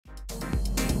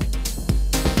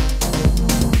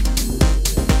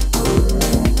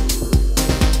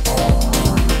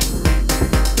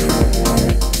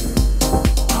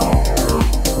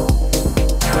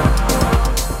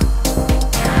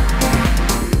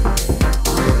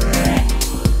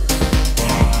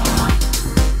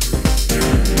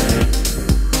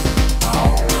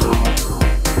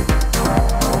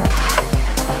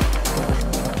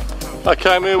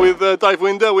Okay, I'm here with Dave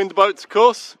Winder, Winder Boats, of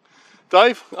course.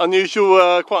 Dave,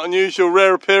 unusual, quite unusual,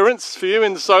 rare appearance for you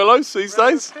in the solos these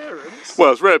days. Appearance?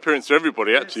 Well, it's rare appearance for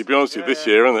everybody, actually, to be honest with you, this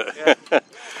year, isn't it?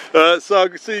 Yeah. So I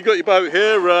can see you've got your boat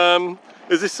here.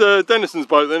 Is this Denison's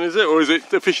boat then, is it? Or is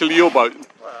it officially your boat?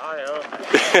 Well, I own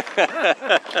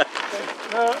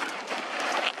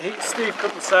it. Steve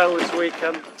couldn't sail this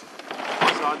weekend, so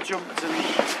I jumped in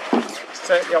to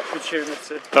take the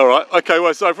opportunity. Alright, okay,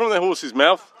 well, so from the horse's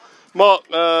mouth,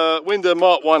 Winder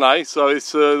Mark 1A, so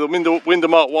it's the Winder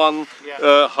Mark 1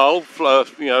 hull,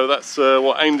 you know, that's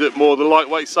what aimed at more the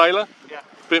lightweight sailor,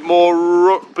 bit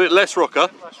less rocker.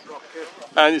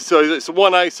 And so it's a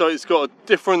 1A, so it's got a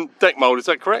different deck mould, is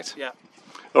that correct? Yeah.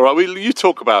 Alright, well, you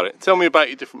talk about it, tell me about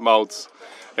your different moulds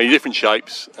and your different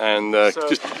shapes, and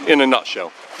just in a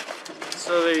nutshell.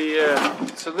 So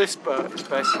this boat is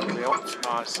basically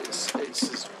optimised.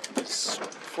 It's as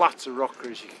flat a rocker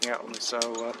as you can get on the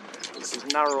solo. It's as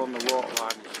narrow on the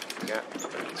waterline as you can get.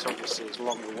 It's obviously as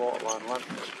long a waterline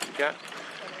length as you can get.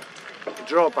 The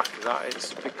drawback of that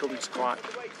is it becomes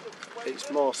it's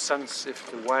more sensitive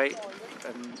to weight,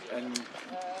 and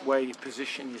where you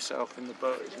position yourself in the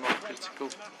boat is more critical.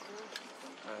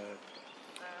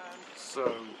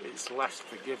 So it's less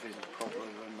forgiving probably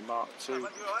than the Mark II.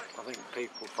 I think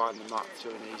people find the Mark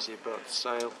II an easier boat to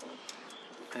sail,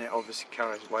 and it obviously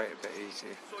carries weight a bit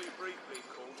easier.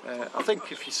 I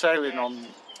think if you're sailing on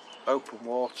open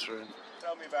water and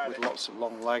with lots of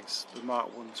long legs, the Mark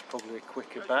I's probably a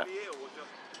quicker bet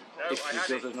if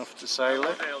you're good enough to sail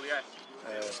it.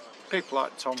 People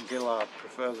like Tom Gillard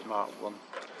prefer the Mark I,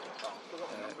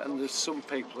 and there's some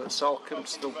people at Salcombe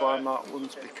still buy Mark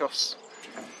I's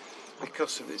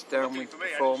because of its downwind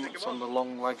performance on the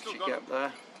long legs you get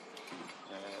there.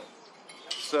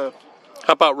 So,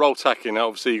 how about roll tacking?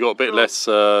 Obviously, you got a bit less,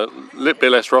 little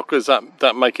bit less rockers.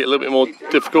 That make it a little bit more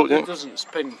difficult. It doesn't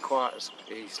spin quite as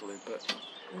easily, but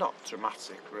not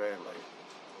dramatic really.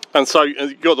 And so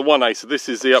you got the 1A. So this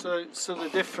is the up. So the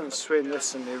difference between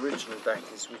this and the original deck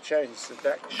is we changed the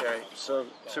deck shape. So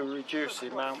to reduce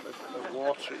the amount of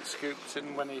water it scoops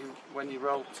in when you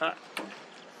roll tack.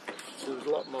 So there's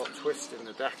a lot more twist in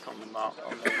the deck on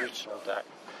the original deck,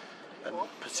 and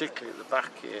particularly at the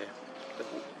back here,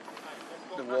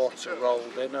 the water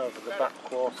rolled in over the back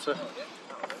quarter.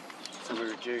 So we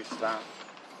reduced that,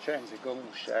 changed the gunnel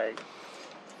shape,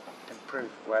 improved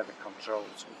where the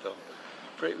controls were done.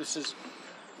 But it was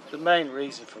the main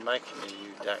reason for making a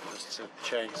new deck was to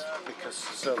change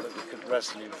so that we could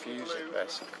resin infuse it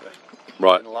basically,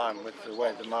 right, in line with the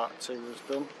way the Mark II was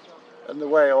done. And the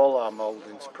way all our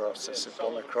mouldings process have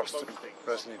gone across to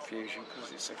resin infusion,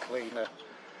 because it's a cleaner,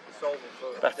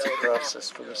 better process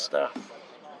for the staff.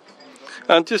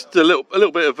 And just a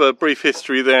little bit of a brief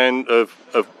history then of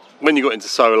when you got into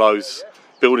solos,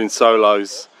 building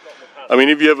solos. I mean,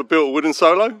 have you ever built a wooden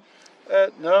solo?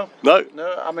 No. No?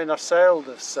 No, I mean I sailed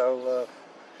a solo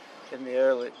in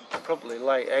the probably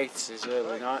late 80s,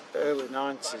 early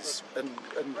 90s, and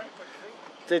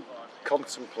did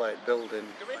contemplate building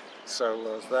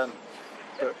solos then,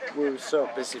 but we were so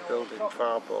busy building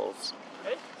fireballs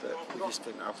that we just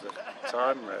didn't have the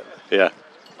time really. Yeah.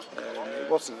 It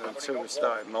wasn't until we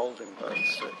started moulding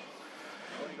boats that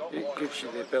it gives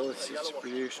you the ability to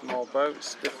produce more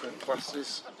boats, different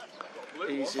classes,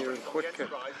 easier and quicker.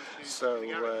 So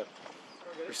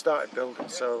we started building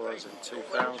solos in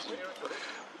 2000.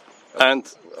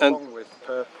 Along with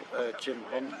Jim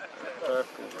Hunt,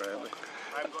 Purple really.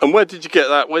 And where did you get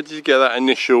that? Where did you get that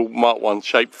initial Mark I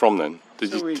shape from then?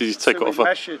 Did you take it off?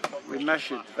 We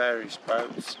measured various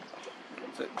boats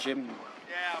that Jim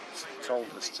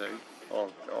told us to, or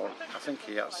I think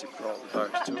he actually brought the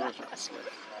boats to us actually.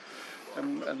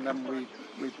 And then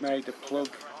we made a plug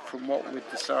from what we'd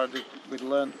decided we'd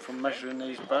learnt from measuring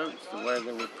these boats, the way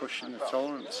they were pushing the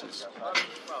tolerances.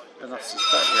 And I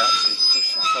suspect we actually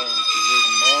pushed the tolerances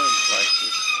even more in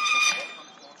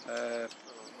places.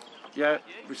 Yeah,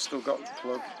 we've still got the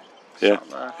plug sat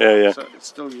there. Yeah. So it's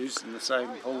still using the same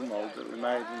hull mould that we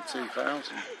made in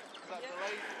 2000.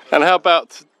 And how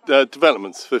about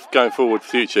developments for going forward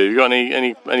future? Have you got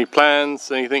any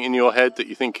plans, anything in your head that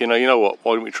you're thinking, oh, you know what,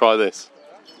 why don't we try this?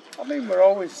 I mean, we're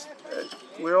always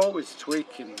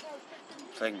tweaking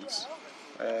things.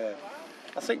 I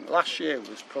think last year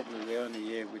was probably the only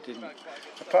year we didn't,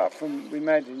 apart from we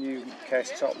made a new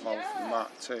case top mould for the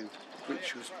Mark II,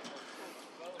 which was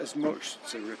as much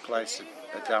to replace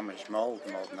a damaged mould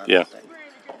more than anything.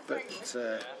 But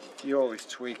you always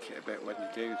tweak it a bit when you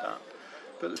do that.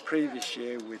 But the previous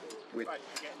year we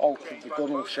altered the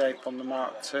gunnel shape on the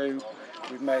Mark II.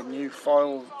 We made new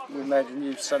foil. We made a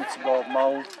new centreboard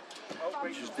mould,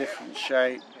 which was different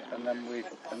shape. and then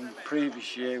and the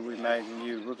previous year we made a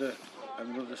new rudder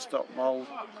and rudder stock mould.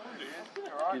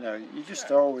 You know, you're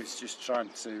just always just trying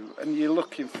to, and you're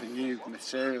looking for new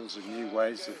materials and new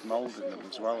ways of moulding them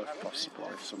as well, if possible,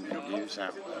 if something you use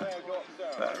out there,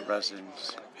 better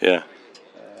resins. Yeah.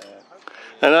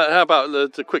 And how about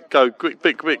the quick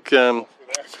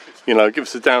you know, give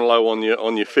us a down low on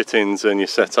your fittings and your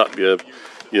setup.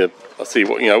 I see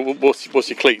what, you know. What's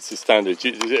your cleats as standard?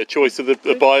 Is it a choice of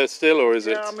the buyer still, or is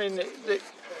it? Yeah, I mean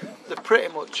they're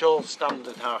pretty much all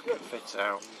standard Harken fit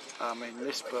out. I mean,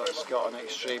 this boat's got an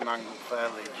extreme angle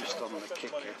fairly just on the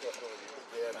kicker.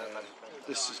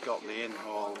 This has got the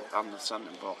in-haul and the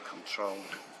centre board controlled,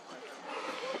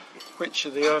 which are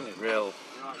the only real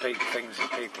big things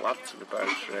that people add to the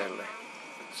boats, really.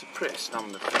 It's a pretty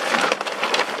standard fit.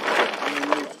 I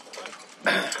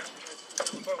mean,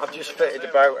 I've just fitted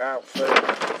a boat out for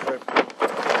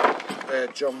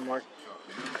John Wag,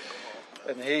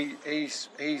 and he's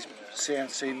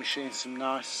CNC machined some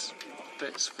nice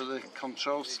bits for the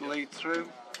controls to lead through,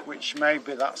 which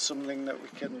maybe that's something that we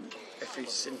can, if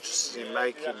he's interested in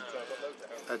making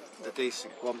a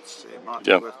decent quantity, it might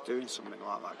be worth doing something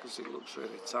like that, because it looks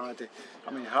really tidy.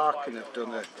 I mean, Harken have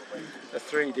done a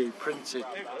 3D printed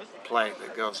plate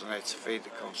that goes on here to feed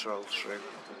the controls through,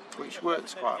 which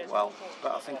works quite well,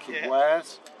 but I think it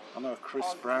wears. I know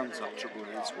Chris Brown's had trouble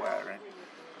with his wearing,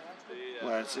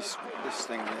 whereas this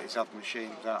thing that he's had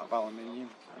machined out of aluminium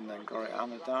and then got it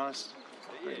anodised.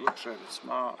 But it looks really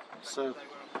smart. So,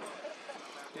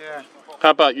 yeah.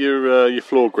 How about your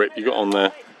floor grip you got on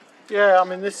there? Yeah, I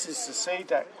mean, this is the sea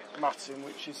deck matting,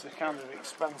 which is the kind of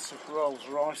expensive Rolls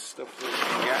Royce stuff that you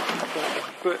can get.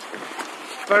 But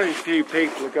very few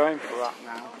people are going for that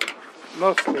now.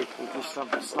 Most people just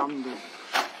have the standard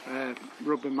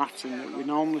rubber matting that we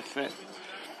normally fit,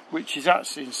 which is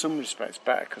actually in some respects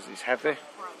better because it's heavy,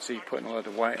 so you're putting a load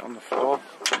of weight on the floor.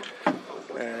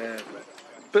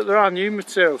 But there are new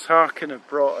materials. Harken have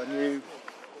brought a new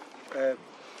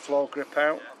floor grip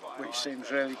out, which seems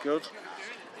really good.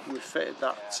 We fitted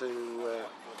that to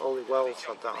Ollie Wells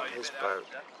had that on his boat,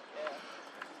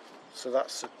 so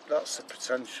that's a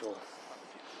potential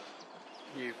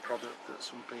new product that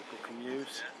some people can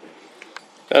use.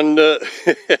 And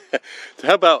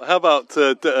how about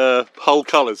hull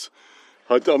colours?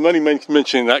 I'm only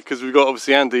mentioning that because we've got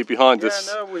obviously Andy behind us.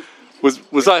 No,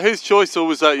 was that his choice or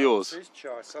was that yours? His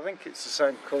choice. I think it's the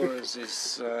same colour as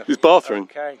his bathroom.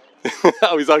 Okay.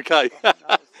 Oh, he's okay.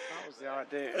 that was the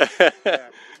idea. Yeah.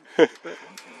 But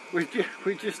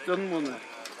we just done one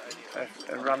a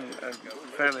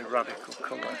fairly radical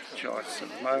colour choice at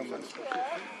the moment,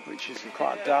 which is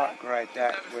quite a dark grey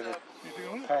deck with a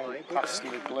pale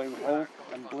pastel blue hull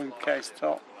and blue case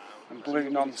top and blue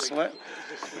non-slip,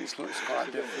 which looks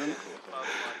quite different.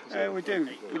 We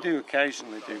do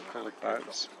occasionally do coloured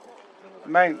boats.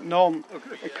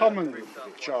 A common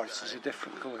choice is a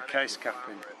different coloured case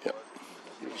capping,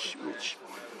 which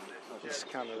is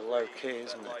kind of low key,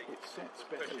 isn't it?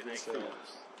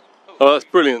 Oh, that's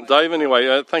brilliant, Dave.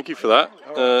 Anyway, thank you for that.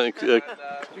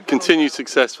 Continued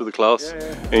success for the class,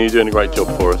 and you're doing a great job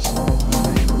for us.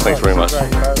 Thanks very much.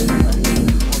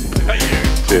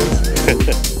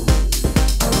 Cheers.